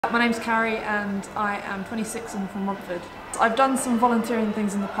My name's Carrie and I am 26 and from Romford. I've done some volunteering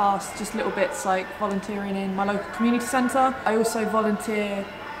things in the past, just little bits like volunteering in my local community centre. I also volunteer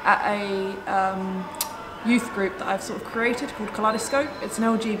at a youth group that I've sort of created called Kaleidoscope. It's an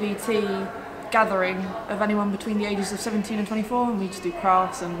LGBT gathering of anyone between the ages of 17 and 24, and we just do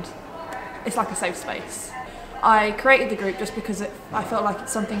crafts and it's like a safe space. I created the group just because I felt like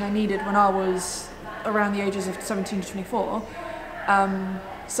it's something I needed when I was around the ages of 17 to 24.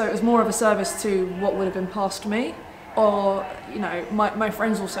 So it was more of a service to what would have been passed to me, or my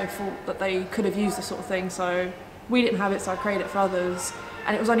friends also thought that they could have used this sort of thing, so we didn't have it, so I created it for others.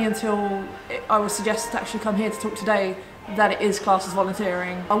 And it was only until I was suggested to actually come here to talk today that it is classed as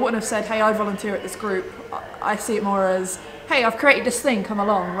volunteering. I wouldn't have said, hey, I volunteer at this group. I see it more as, hey, I've created this thing, come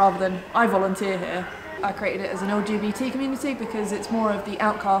along, rather than I volunteer here. I created it as an LGBT community because it's more of the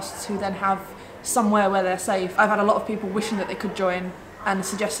outcasts who then have somewhere where they're safe. I've had a lot of people wishing that they could join and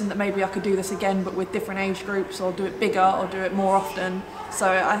suggesting that maybe I could do this again but with different age groups, or do it bigger or do it more often. So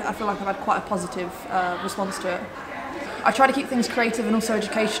I feel like I've had quite a positive response to it. I try to keep things creative and also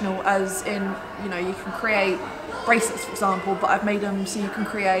educational, as in, you can create bracelets, for example, but I've made them so you can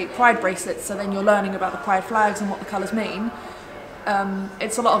create pride bracelets, so then you're learning about the pride flags and what the colours mean.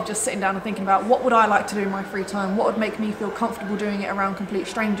 It's a lot of just sitting down and thinking about what would I like to do in my free time, what would make me feel comfortable doing it around complete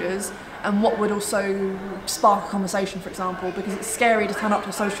strangers, and what would also spark a conversation, for example, because it's scary to turn up to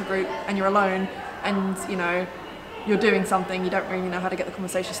a social group and you're alone and you're doing something, you don't really know how to get the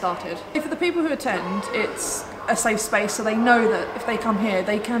conversation started. For the people who attend, it's a safe space, so they know that if they come here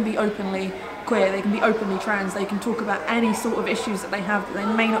they can be openly queer, they can be openly trans, they can talk about any sort of issues that they have that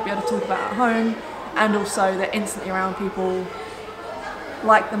they may not be able to talk about at home, and also they're instantly around people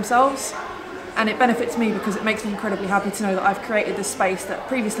like themselves. And it benefits me because it makes me incredibly happy to know that I've created this space that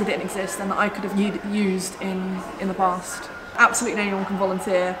previously didn't exist and that I could have used in the past. Absolutely anyone can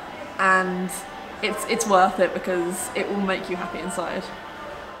volunteer, and it's worth it because it will make you happy inside.